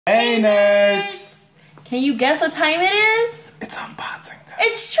Hey nerds! Can you guess what time it is? It's unboxing time.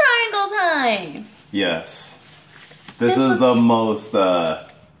 It's triangle time! Yes. This is the most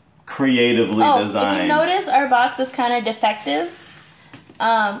creatively designed. If you notice, our box is kind of defective.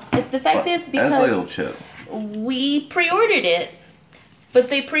 It's defective because that's like a little chip. We pre-ordered it, but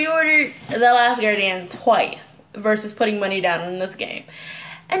they pre-ordered The Last Guardian twice versus putting money down on this game.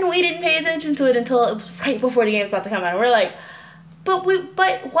 And we didn't pay attention to it until it was right before the game's about to come out. And we're like, but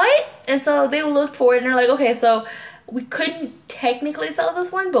what? And so they looked for it and they're like, okay, so we couldn't technically sell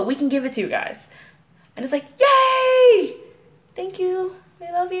this one, but we can give it to you guys. And it's like, yay! Thank you. We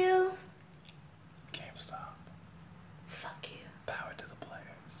love you. GameStop. Fuck you. Power to the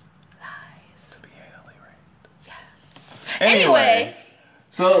players. Lies. To be anally raped. Yes. Anyway.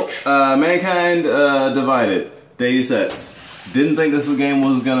 So, mankind divided. Daily sets. Didn't think this game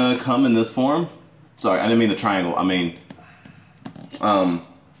was gonna come in this form. Sorry, I didn't mean the triangle. I mean,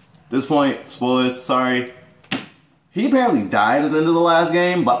 this point, spoilers, sorry. He apparently died at the end of the last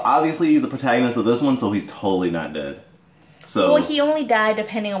game, but obviously he's the protagonist of this one, so he's totally not dead. So well, he only died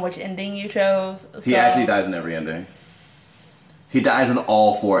depending on which ending you chose. So he actually dies in every ending. He dies in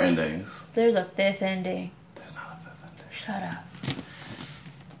all 4 endings. There's a 5th ending. There's not a 5th ending. Shut up.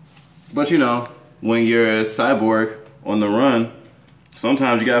 But you know, when you're a cyborg on the run,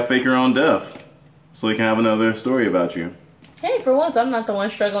 sometimes you gotta fake your own death so you can have another story about you. Hey, for once, I'm not the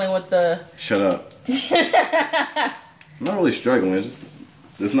one struggling with the... Shut up. I'm not really struggling. It's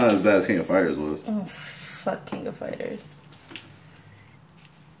not as bad as King of Fighters was. Oh, fuck King of Fighters.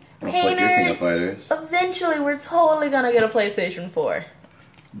 Hey, nerds, King of Fighters. Eventually, we're totally gonna get a PlayStation 4.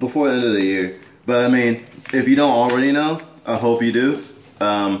 Before the end of the year. But I mean, if you don't already know, I hope you do.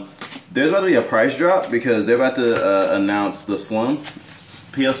 There's about to be a price drop because they're about to announce the Slim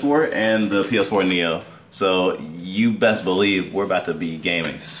PS4 and the PS4 Neo. So you best believe we're about to be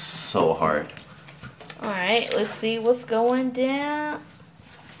gaming so hard. Alright, let's see what's going down.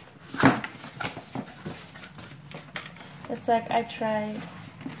 It's like I tried.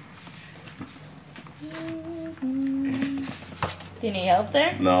 Do you need help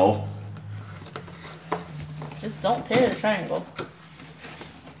there? No. Just don't tear the triangle.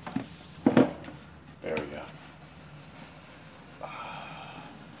 There we go.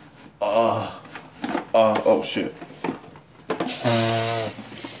 Oh shit. That's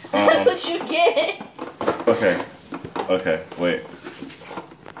what you get. Okay, wait.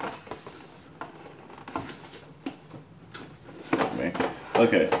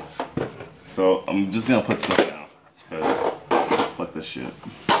 Okay. So I'm just gonna put stuff down because fuck this shit.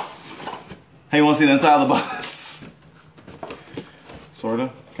 Hey, you wanna see the inside of the box? Sorta,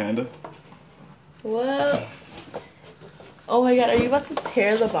 kinda. What? Oh my god, are you about to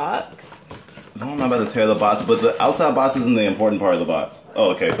tear the box? No, I'm not about to tear the box, but the outside box isn't the important part of the box.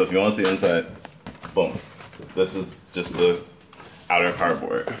 Oh, okay, so if you want to see the inside, boom. This is just the outer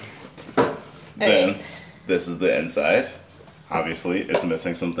cardboard. Then, this is the inside. Obviously, it's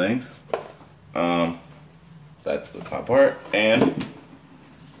missing some things. That's the top part. And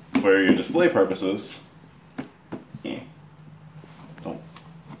for your display purposes,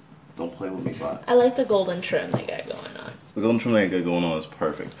 don't play with me, bots. I like the golden trim they got going on. The golden trim they got going on is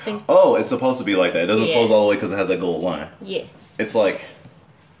perfect. Oh, it's supposed to be like that. It doesn't close all the way because it has that gold line. Yeah. It's like,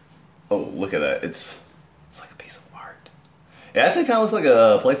 oh, look at that. It's like a piece of art. It actually kind of looks like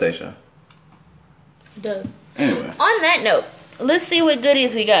a PlayStation. It does. Anyway. On that note, let's see what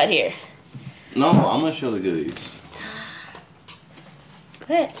goodies we got here. No, I'm going to show the goodies.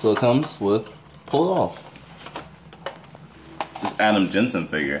 Good. So it comes with, pull it off. This Adam Jensen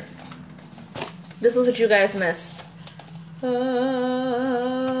figure. This is what you guys missed.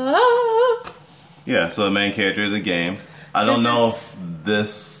 Yeah, so the main character of the game. I don't know if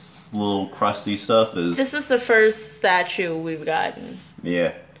this little crusty stuff is... This is the first statue we've gotten.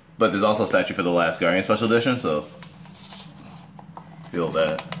 Yeah, but there's also a statue for the Last Guardian Special Edition, so... Feel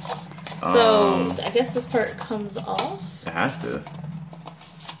that. So, I guess this part comes off? It has to.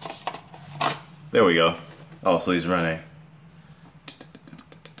 There we go. Oh, so he's running.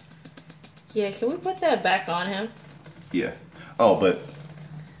 Yeah, can we put that back on him? Yeah. Oh, but...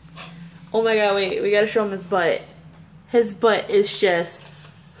 Oh my god, wait. We gotta show him his butt. His butt is just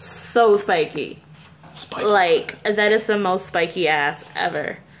so spiky. Spiky. Like, that is the most spiky ass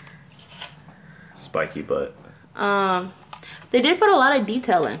ever. Spiky butt. They did put a lot of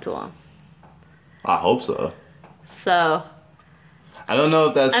detail into him. I hope so. So... I don't know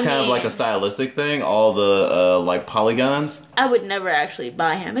if that's kind of like a stylistic thing, all the like polygons. I would never actually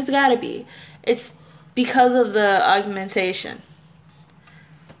buy him. It's gotta be. It's because of the augmentation.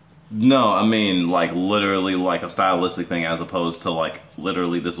 No, I mean like literally like a stylistic thing as opposed to like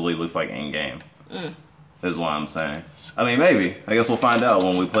literally this is what he looks like in game. Is what I'm saying. I mean, maybe. I guess we'll find out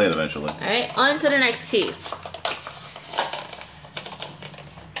when we play it eventually. All right, on to the next piece.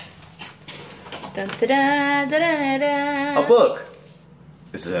 Dun, da, da, da, da, da. A book.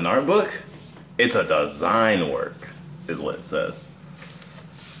 Is it an art book? It's a design work, is what it says.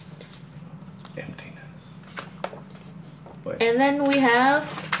 Emptiness. Wait. And then we have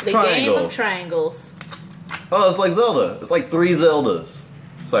the game of triangles. Oh, it's like Zelda. It's like 3 Zeldas.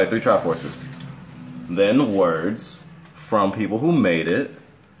 Sorry, 3 Triforces. Then words from people who made it.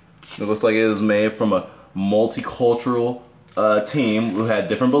 It looks like it was made from a multicultural team who had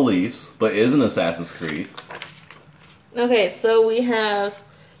different beliefs, but is an Assassin's Creed. Okay, so we have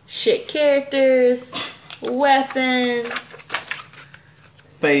shit characters, weapons,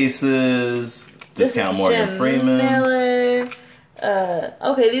 faces, discount Morgan Freeman. Miller.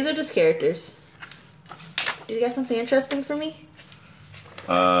 Okay, these are just characters. Did you got something interesting for me?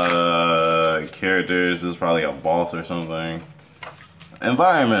 Characters is probably a boss or something.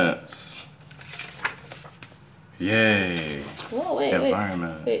 Environments. Yay. Whoa, wait,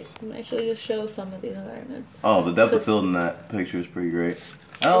 environments. wait. I'm actually just show some of these environments. Oh, the depth of field in that picture is pretty great.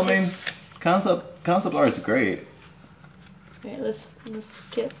 I mean, concept art is great. Alright, let's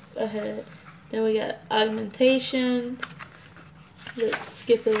skip ahead. Then we got augmentations. Let's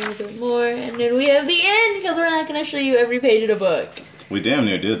skip a little bit more, and then we have the end because we're not gonna show you every page of the book. We damn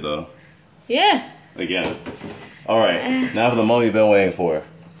near did though. Yeah. Again. All right. Now for the moment you've been waiting for.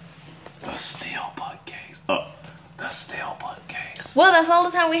 The steelbook case. Oh, the steelbook case. Well, that's all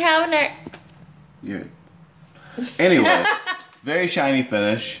the time we have in there. Yeah. Anyway, very shiny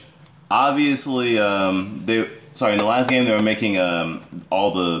finish. Obviously, in the last game they were making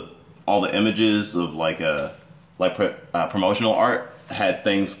all the images of promotional art had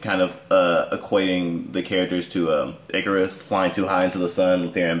things kind of equating the characters to Icarus flying too high into the sun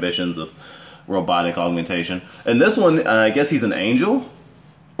with their ambitions of robotic augmentation. And this one, I guess he's an angel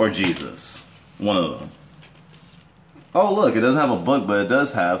or Jesus, one of them. Oh look, it doesn't have a book, but it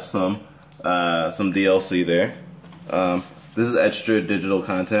does have some DLC there. This is extra digital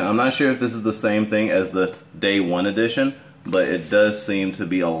content. I'm not sure if this is the same thing as the Day 1 edition, but it does seem to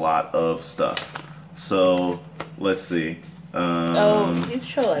be a lot of stuff. So let's see. These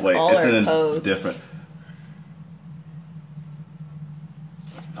show like all it's our in codes. a different.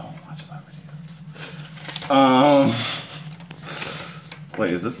 No, watch that video.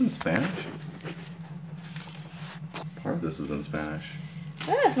 Wait, is this in Spanish? Part of this is in Spanish.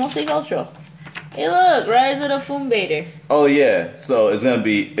 Yeah, it's multicultural. Hey, look, Rise of the Foombader. Oh yeah, so it's gonna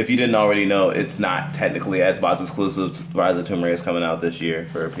be. If you didn't already know, it's not technically Xbox exclusive. Rise of Tomb Raider is coming out this year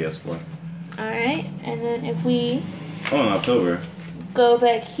for PS4. All right, and then if we in October. Go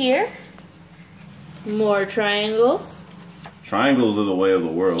back here. More triangles. Triangles are the way of the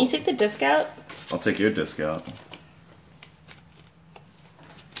world. Can you take the disc out? I'll take your disc out.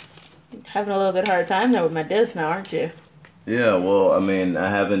 Having a little bit hard time there with my disc now, aren't you? Yeah, well, I mean, I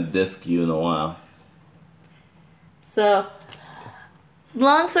haven't disked you in a while. So,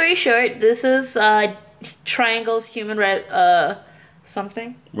 long story short, this is Triangle's Human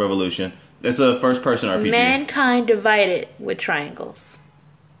something? Revolution. It's a first-person RPG. Mankind divided with triangles.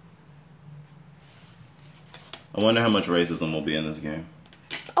 I wonder how much racism will be in this game.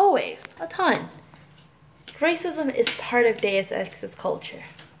 Always. A ton. Racism is part of Deus Ex's culture.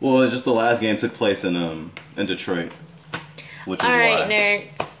 Well, just the last game took place in Detroit. Which is Alright, why.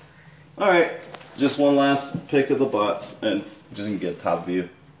 nerds. Alright. Just one last pick of the bots, and just gonna get top view.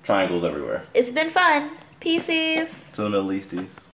 Triangles everywhere. It's been fun. Peaces. To the Middle Easties.